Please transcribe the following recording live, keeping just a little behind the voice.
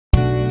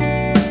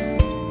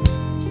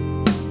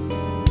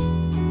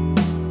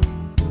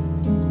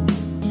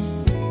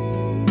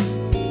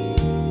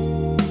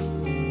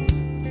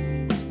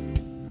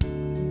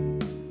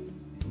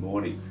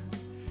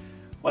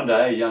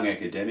day, a young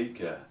academic,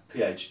 a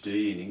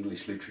PhD in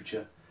English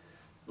literature,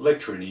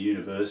 lecturer in a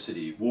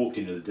university, walked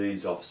into the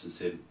Dean's office and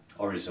said,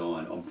 "I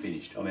resign, I'm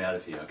finished, I'm out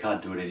of here, I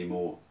can't do it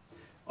anymore.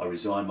 I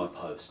resign my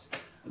post."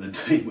 And the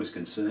Dean was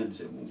concerned and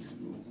said,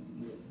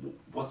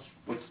 what's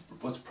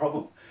the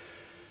problem?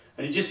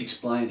 And he just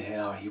explained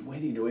how he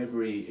went into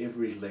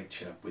every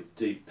lecture with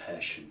deep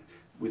passion,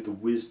 with the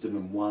wisdom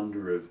and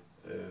wonder of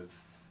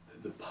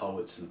the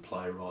poets and the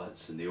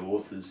playwrights and the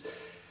authors,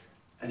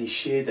 and he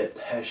shared that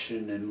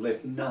passion and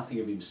left nothing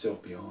of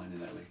himself behind in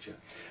that lecture.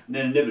 And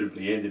then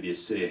inevitably end of you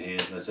see a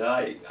hand and they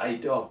say, hey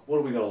Doc, what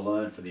have we got to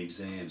learn for the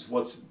exams?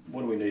 What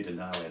do we need to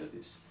know out of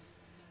this?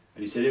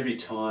 And he said every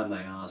time they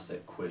asked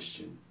that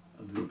question,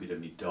 a little bit of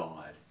me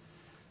died,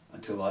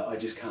 until I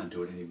just can't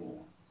do it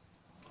anymore.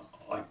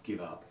 I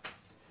give up.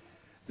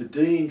 The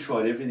Dean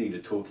tried everything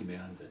to talk him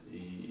out of it.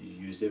 He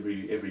used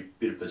every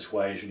bit of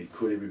persuasion he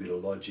could, every bit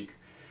of logic.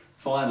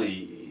 Finally,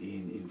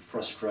 in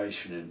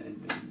frustration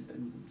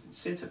and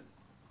sense of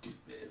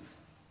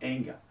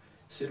anger,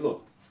 said,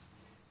 "Look,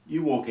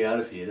 you walk out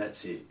of here,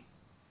 that's it.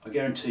 I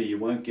guarantee you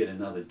won't get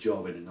another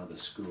job in another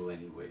school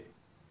anywhere.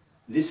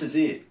 This is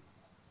it.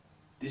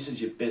 This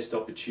is your best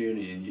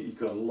opportunity, and you've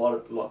got a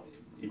lot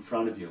in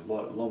front of you, a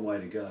long way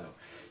to go.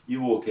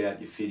 You walk out,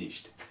 you're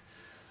finished."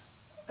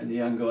 And the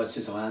young guy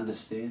says, "I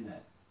understand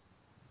that.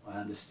 I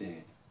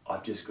understand.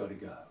 I've just got to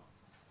go."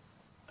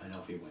 And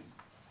off he went.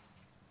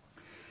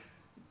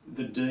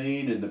 The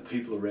Dean and the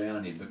people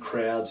around him, the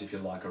crowds, if you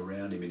like,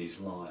 around him in his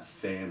life,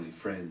 family,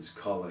 friends,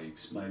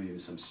 colleagues, maybe even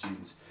some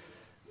students,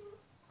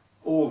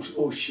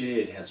 all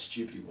shared how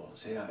stupid he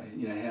was, how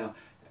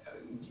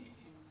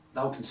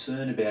they were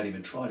concerned about him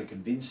and trying to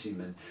convince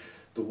him, and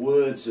the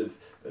words of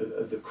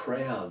the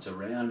crowds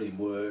around him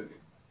were,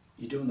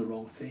 "You're doing the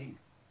wrong thing.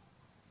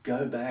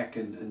 Go back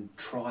and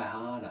try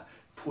harder.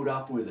 Put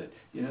up with it.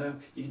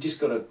 You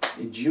just got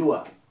to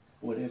endure,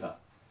 whatever."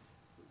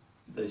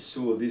 They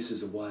saw this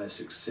as a way of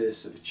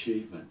success, of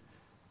achievement,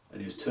 and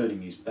he was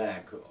turning his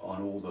back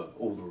on all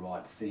the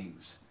right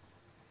things.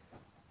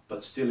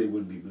 But still he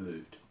wouldn't be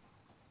moved.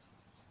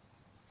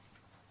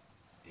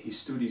 He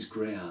stood his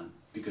ground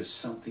because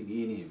something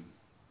in him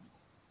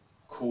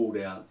called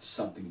out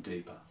something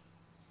deeper,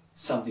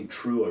 something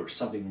truer,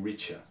 something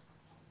richer,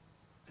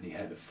 and he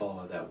had to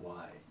follow that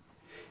way.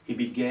 He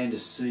began to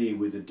see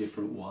with a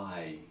different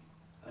way,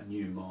 a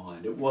new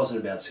mind. It wasn't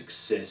about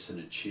success and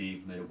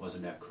achievement, it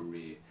wasn't about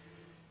career.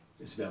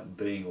 It was about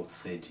being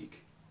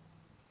authentic,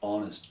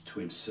 honest to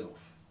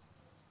himself,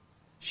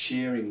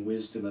 sharing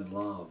wisdom and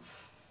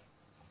love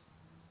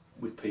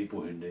with people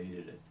who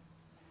needed it.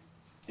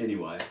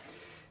 Anyway,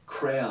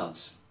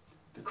 crowds,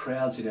 the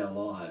crowds in our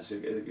lives,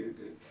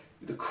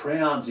 the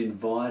crowds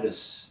invite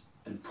us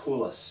and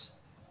pull us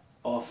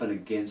often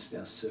against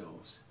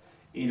ourselves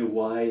into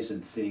ways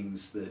and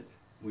things that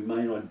we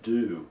may not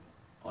do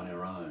on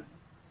our own.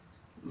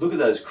 Look at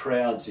those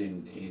crowds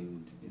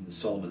in the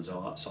Solomon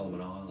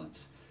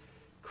Islands.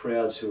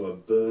 Crowds who are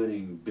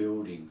burning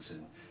buildings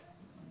and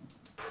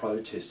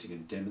protesting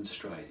and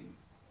demonstrating.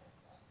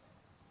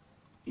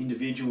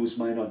 Individuals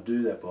may not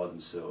do that by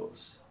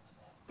themselves,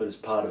 but as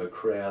part of a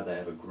crowd they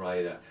have a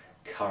greater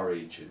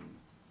courage, and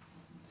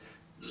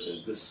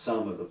the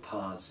sum of the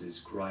parts is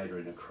greater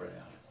in a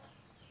crowd.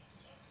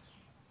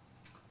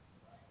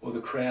 Or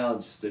the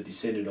crowds that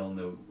descended on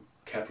the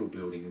Capitol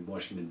building in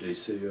Washington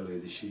DC earlier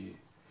this year,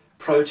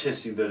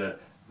 protesting that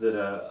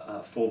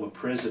a former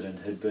president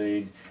had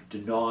been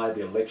denied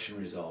the election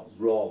result,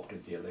 robbed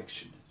of the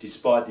election,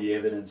 despite the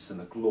evidence and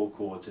the law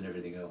courts and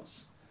everything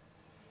else.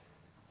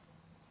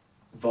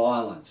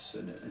 Violence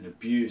and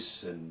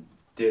abuse and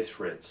death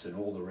threats and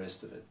all the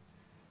rest of it.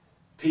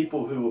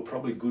 People who were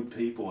probably good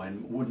people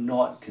and would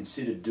not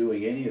consider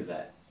doing any of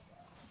that,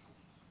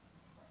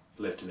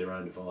 left to their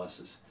own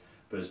devices.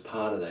 But as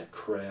part of that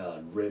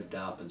crowd, revved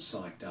up and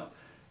psyched up,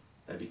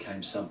 they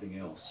became something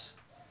else.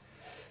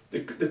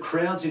 The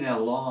crowds in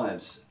our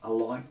lives are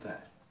like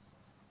that.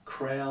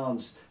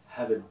 Crowds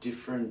have a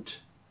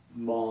different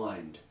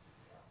mind.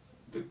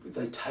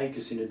 They take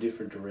us in a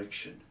different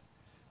direction.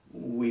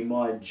 We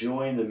might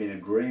join them in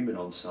agreement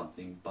on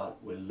something,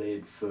 but we're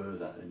led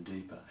further and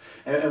deeper.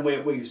 And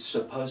we're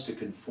supposed to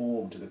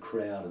conform to the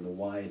crowd and the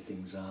way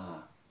things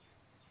are,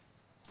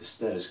 the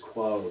status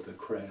quo of the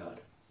crowd.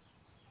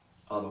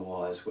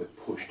 Otherwise, we're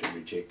pushed and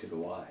rejected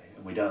away,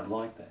 and we don't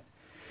like that.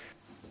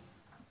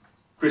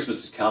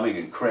 Christmas is coming,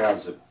 and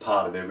crowds are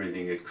part of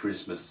everything at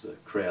Christmas.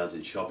 Crowds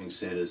in shopping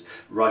centres,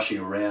 rushing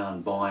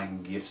around,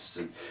 buying gifts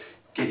and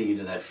getting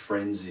into that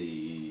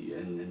frenzy,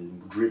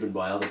 and driven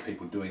by other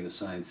people doing the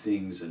same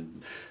things,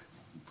 and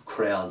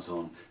crowds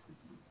on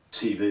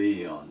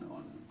TV,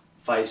 on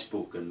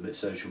Facebook and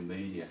social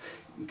media,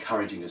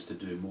 encouraging us to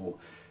do more.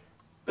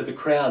 But the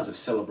crowds of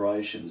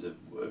celebrations, of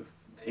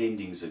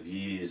endings of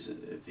years,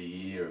 of the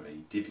year, of a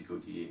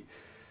difficult year,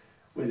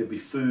 where there'll be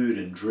food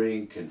and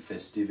drink and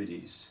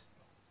festivities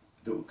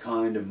that will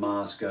kind of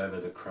mask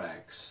over the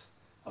cracks,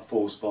 a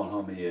false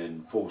bonhomie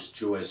and false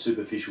joy, a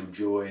superficial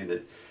joy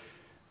that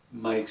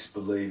makes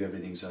believe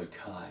everything's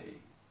okay.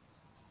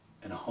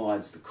 and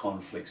hides the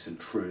conflicts and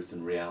truth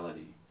and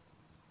reality,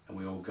 and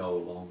we all go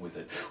along with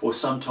it. Or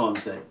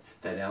sometimes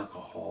that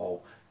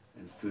alcohol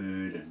and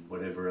food and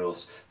whatever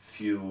else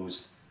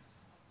fuels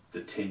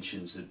the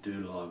tensions that do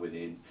lie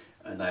within,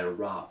 and they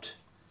erupt.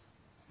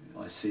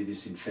 I see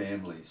this in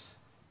families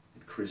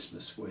at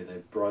Christmas where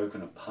they've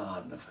broken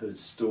apart, and I've heard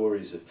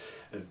stories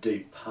of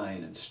deep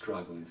pain and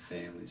struggle in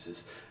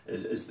families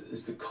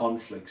as the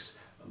conflicts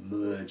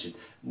emerge and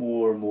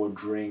more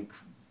drink,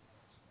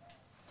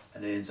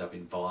 and it ends up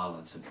in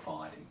violence and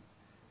fighting.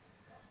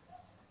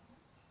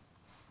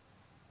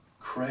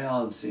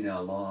 Crowds in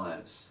our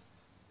lives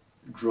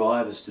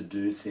drive us to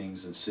do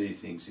things and see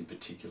things in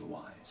particular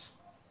ways.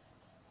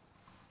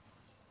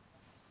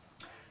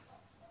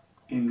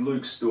 In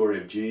Luke's story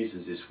of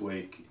Jesus this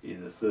week,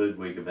 in the third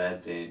week of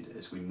Advent,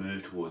 as we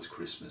move towards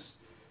Christmas,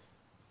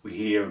 we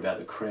hear about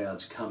the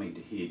crowds coming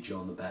to hear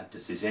John the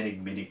Baptist, this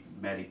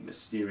enigmatic,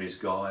 mysterious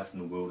guy from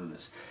the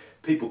wilderness.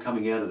 People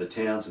coming out of the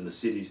towns and the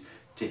cities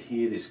to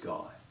hear this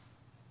guy,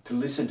 to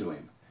listen to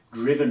him,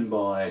 driven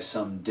by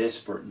some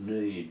desperate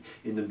need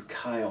in the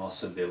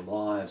chaos of their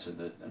lives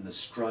and the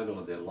struggle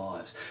of their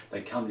lives.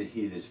 They come to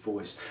hear this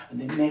voice, and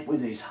they're met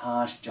with these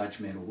harsh,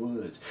 judgmental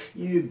words.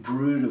 You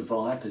brood of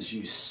vipers,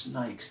 you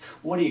snakes,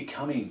 what are you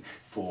coming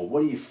for?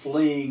 What are you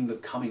fleeing the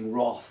coming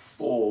wrath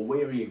for?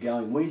 Where are you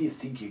going? Where do you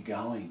think you're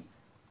going?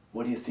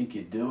 What do you think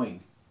you're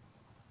doing?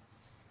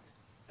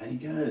 And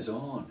he goes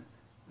on,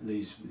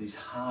 these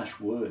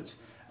harsh words,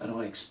 and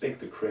I expect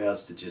the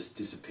crowds to just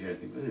disappear and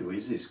think, who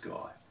is this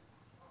guy?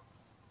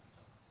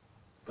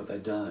 But they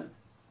don't.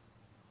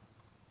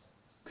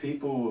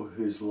 People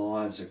whose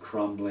lives are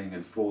crumbling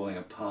and falling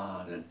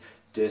apart and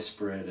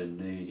desperate and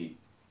needy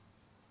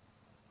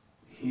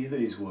hear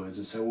these words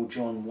and say, well,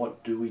 John,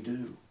 what do we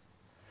do?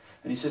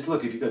 And he says,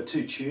 look, if you've got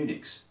 2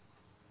 tunics,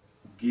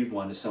 give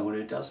one to someone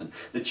who doesn't.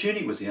 The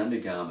tunic was the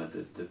undergarment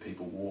that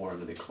people wore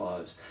under their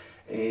clothes.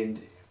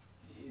 And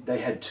they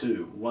had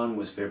 2. One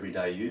was for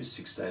everyday use,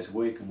 6 days a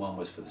week, and one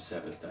was for the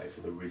Sabbath day,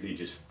 for the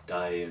religious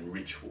day and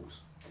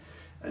rituals.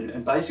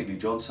 And basically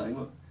John's saying,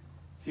 look,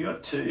 if you've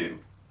got 2,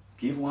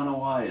 give one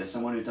away to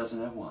someone who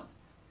doesn't have one.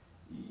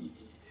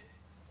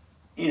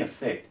 In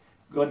effect,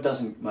 God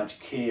doesn't much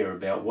care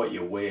about what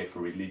you wear for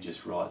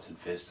religious rites and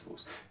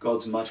festivals.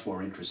 God's much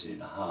more interested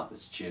in a heart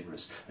that's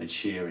generous and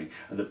sharing,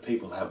 and that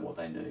people have what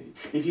they need.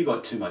 If you've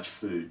got too much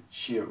food,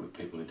 share it with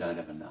people who don't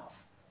have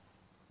enough.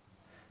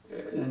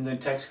 And the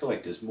tax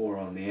collectors, more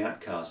on the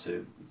outcasts,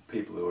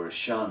 people who are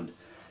shunned.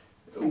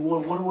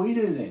 What do we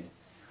do then?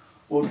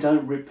 Well,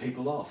 don't rip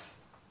people off.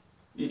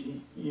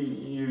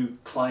 You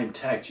claim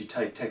tax, you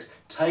take tax.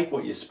 Take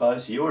what you're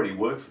supposed to. You already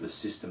work for the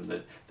system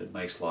that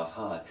makes life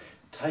hard.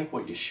 Take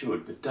what you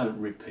should, but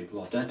don't rip people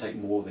off. Don't take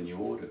more than you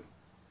ought to.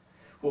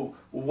 Well,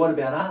 what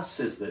about us,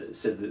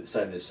 say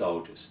the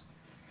soldiers?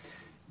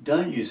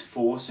 Don't use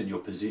force in your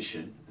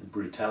position and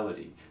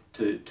brutality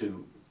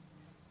to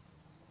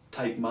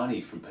take money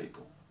from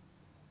people,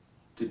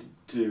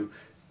 to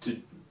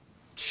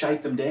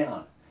shake them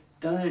down.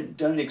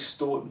 Don't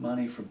extort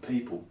money from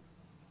people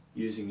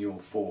using your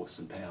force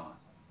and power.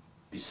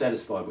 Be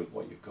satisfied with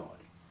what you've got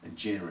and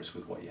generous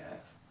with what you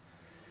have.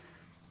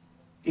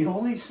 In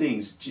all these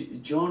things,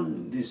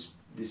 John, this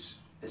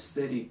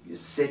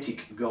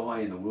ascetic guy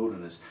in the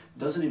wilderness,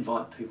 doesn't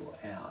invite people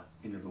out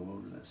into the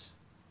wilderness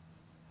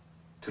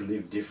to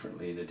live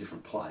differently in a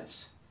different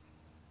place.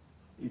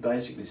 He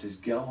basically says,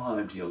 go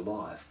home to your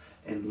life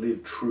and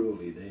live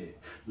truly there.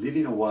 Live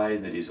in a way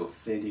that is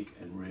authentic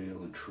and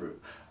real and true.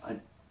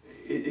 And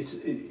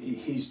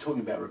he's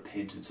talking about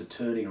repentance, a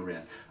turning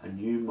around, a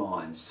new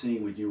mind,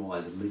 seeing with new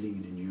eyes, living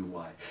in a new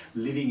way.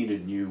 Living in a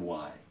new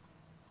way.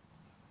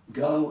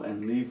 Go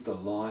and live the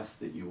life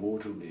that you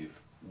ought to live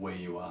where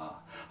you are.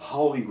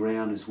 Holy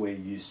ground is where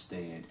you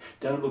stand.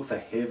 Don't look for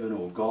heaven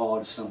or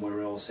God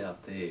somewhere else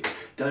out there.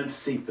 Don't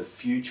think the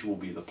future will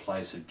be the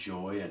place of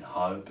joy and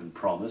hope and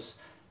promise.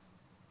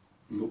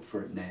 Look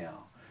for it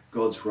now.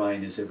 God's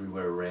reign is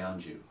everywhere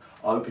around you.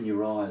 Open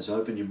your eyes,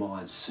 open your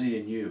mind, see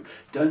anew.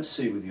 Don't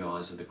see with the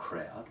eyes of the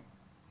crowd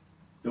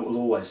that will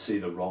always see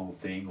the wrong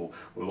thing, or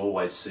will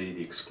always see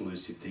the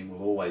exclusive thing,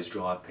 will always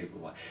drive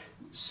people away.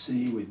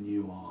 See with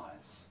new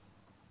eyes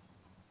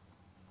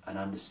and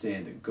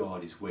understand that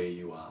God is where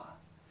you are,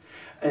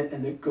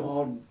 and that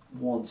God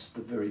wants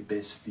the very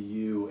best for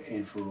you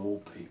and for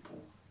all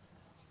people,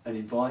 and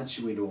invites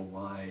you into a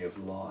way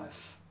of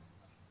life,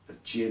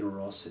 of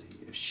generosity,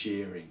 of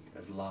sharing,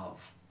 of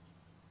love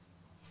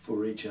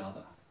for each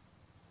other.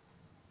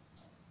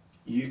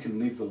 You can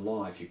live the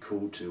life you're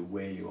called to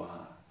where you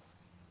are.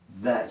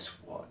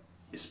 That's what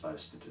you're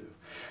supposed to do.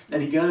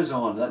 And he goes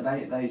on,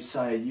 they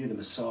say, are you the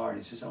Messiah? And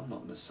he says, I'm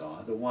not the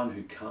Messiah. The one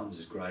who comes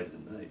is greater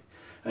than me.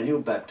 And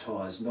he'll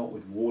baptize not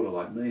with water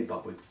like me,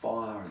 but with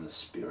fire and the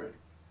Spirit.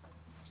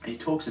 And he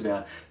talks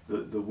about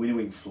the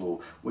winnowing floor,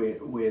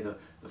 where the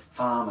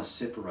farmer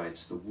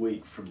separates the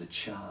wheat from the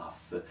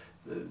chaff,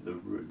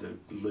 the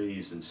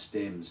leaves and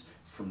stems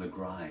from the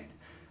grain.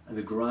 And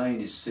the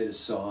grain is set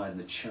aside and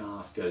the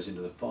chaff goes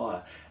into the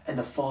fire. And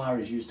the fire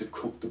is used to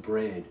cook the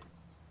bread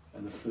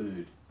and the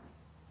food.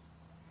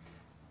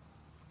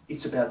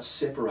 It's about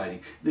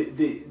separating.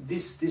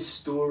 This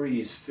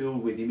story is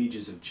filled with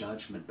images of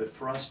judgment, but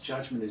for us,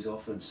 judgment is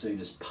often seen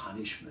as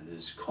punishment,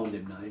 as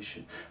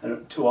condemnation.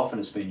 And too often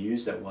it's been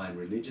used that way in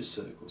religious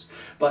circles.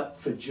 But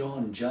for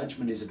John,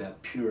 judgment is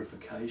about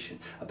purification,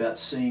 about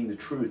seeing the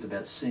truth,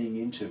 about seeing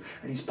into.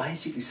 And he's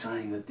basically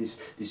saying that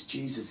this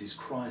Jesus, this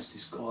Christ,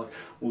 this God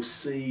will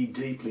see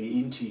deeply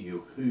into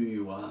you who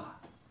you are,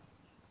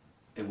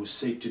 and will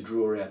seek to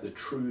draw out the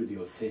true, the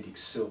authentic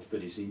self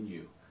that is in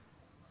you,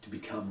 to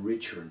become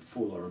richer and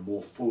fuller and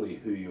more fully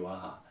who you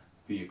are,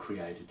 who you're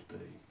created to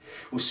be.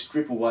 Will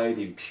strip away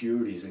the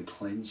impurities and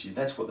cleanse you.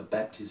 That's what the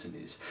baptism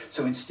is.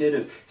 So instead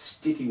of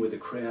sticking with the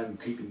crowd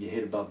and keeping your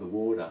head above the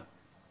water,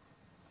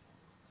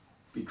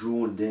 be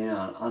drawn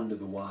down under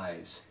the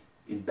waves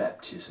in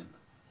baptism.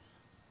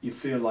 You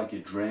feel like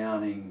you're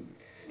drowning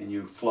and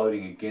you're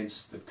floating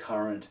against the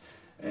current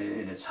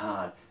and it's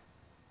hard.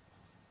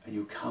 And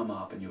you'll come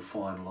up and you'll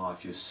find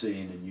life. You'll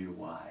see in a new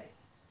way.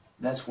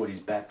 That's what his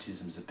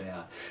baptism's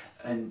about.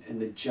 And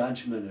the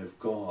judgment of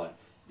God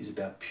is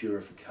about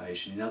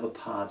purification. In other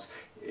parts,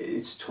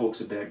 it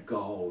talks about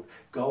gold.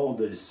 Gold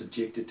that is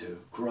subjected to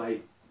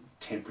great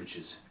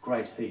temperatures,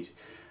 great heat.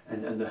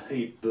 And the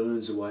heat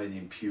burns away the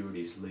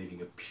impurities,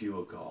 leaving a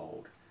pure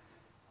gold.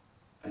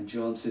 And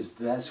John says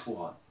that's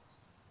what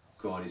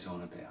God is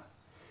on about.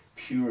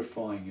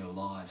 Purifying your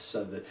life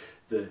so that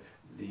the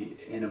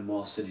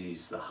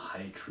animosities, the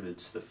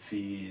hatreds, the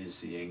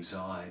fears, the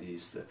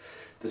anxieties,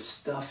 the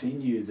stuff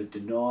in you that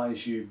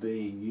denies you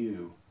being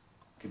you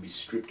can be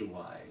stripped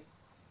away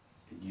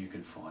and you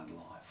can find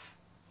life.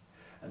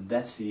 And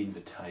that's the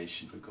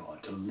invitation for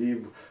God, to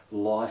live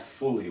life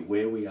fully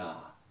where we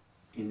are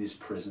in this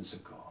presence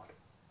of God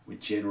with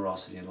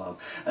generosity and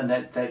love. And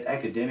that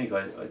academic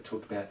I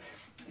talked about,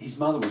 his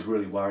mother was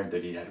really worried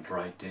that he'd had a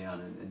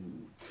breakdown,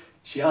 and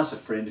she asked a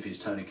friend of his,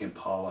 Tony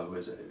Campolo, who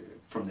was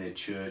from their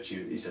church.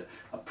 He's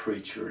a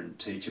preacher and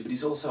teacher, but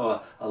he's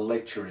also a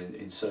lecturer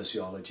in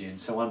sociology, and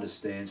so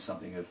understands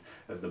something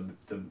of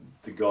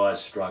the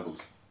guy's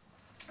struggles.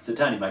 So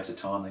Tony makes a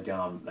time, they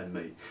go and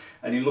they meet,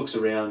 and he looks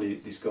around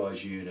this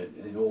guy's unit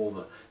and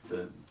all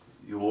the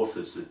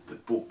authors, the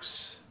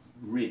books,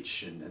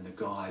 rich, and the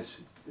guys,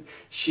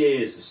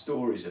 shares the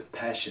stories of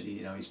passion,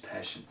 his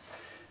passion.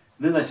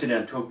 And then they sit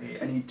down and talk,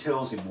 and he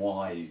tells him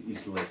why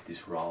he's left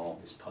this role,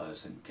 this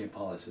post. And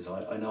Campolo says,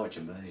 I know what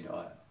you mean,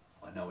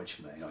 I know what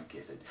you mean, I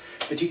get it.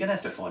 But you're going to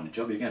have to find a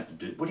job, you're going to have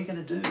to do, what are you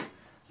going to do?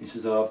 He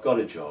says, I've got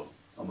a job,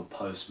 I'm a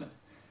postman.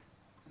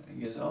 And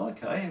he goes,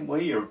 okay, and well,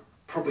 you're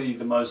probably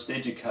the most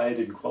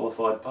educated and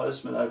qualified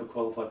postman,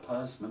 overqualified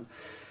postman.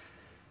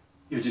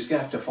 You're just going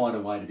to have to find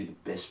a way to be the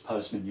best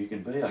postman you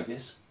can be, I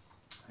guess.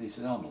 And he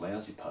says, I'm a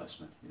lousy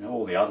postman.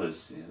 All the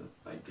others,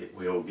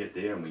 we all get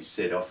there and we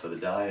set off for the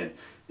day, and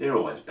they're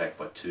always back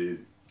by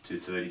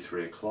 2:30,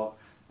 3 o'clock.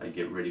 They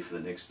get ready for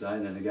the next day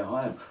and then they go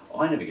home.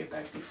 I never get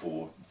back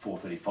before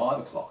 4:30, 5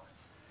 o'clock,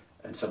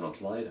 and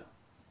sometimes later.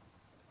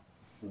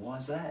 Why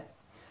is that?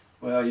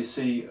 Well, you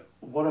see,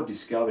 what I've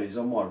discovered is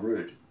on my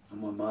route,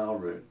 on my mail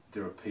route,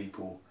 there are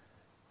people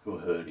who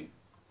are hurting.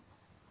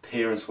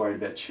 Parents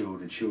worried about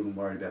children, children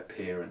worried about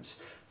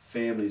parents,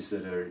 families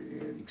that are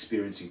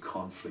experiencing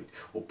conflict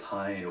or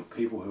pain, or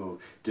people who are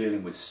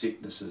dealing with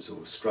sicknesses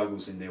or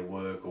struggles in their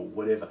work or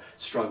whatever,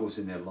 struggles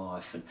in their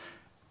life. And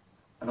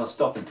I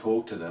stop and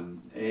talk to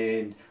them,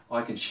 and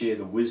I can share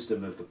the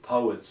wisdom of the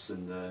poets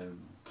and the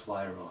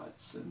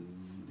playwrights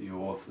and the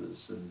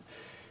authors and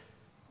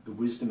the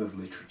wisdom of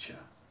literature.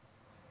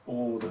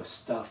 All the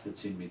stuff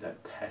that's in me,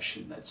 that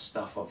passion, that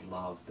stuff of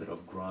love that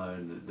I've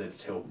grown,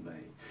 that's helped me.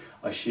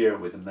 I share it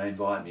with them. They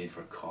invite me in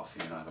for a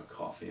coffee, and I have a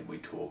coffee and we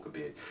talk a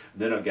bit.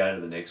 And then I go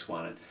to the next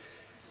one,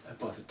 and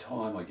by the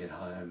time I get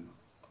home,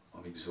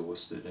 I'm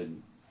exhausted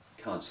and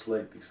can't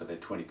sleep because I've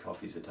had 20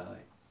 coffees a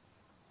day.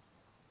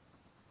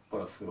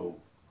 But I feel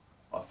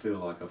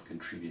like I've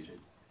contributed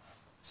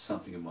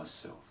something of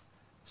myself,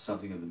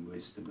 something of the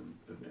wisdom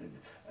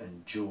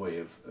and joy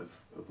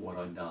of what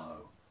I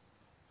know.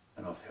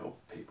 And I've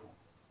helped people.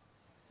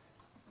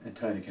 And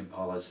Tony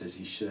Campolo says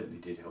he certainly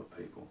did help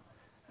people.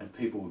 And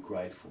people were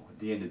grateful. At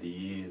the end of the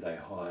year, they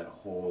hired a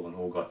hall and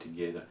all got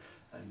together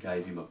and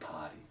gave him a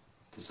party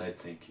to say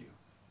thank you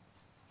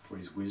for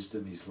his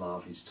wisdom, his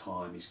love, his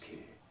time, his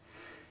care.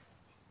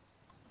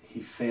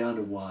 He found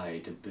a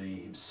way to be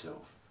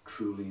himself,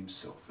 truly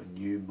himself, a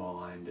new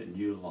mind, a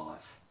new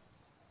life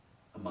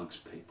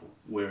amongst people,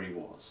 where he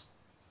was,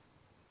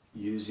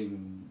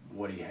 using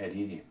what he had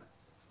in him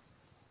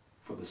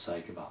for the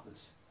sake of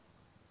others.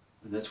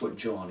 And that's what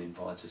John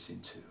invites us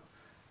into.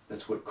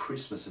 That's what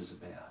Christmas is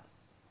about.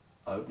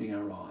 Opening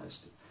our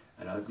eyes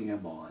and opening our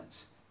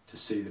minds to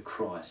see the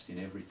Christ in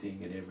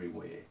everything and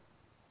everywhere,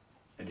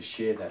 and to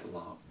share that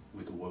love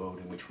with the world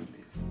in which we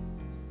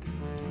live.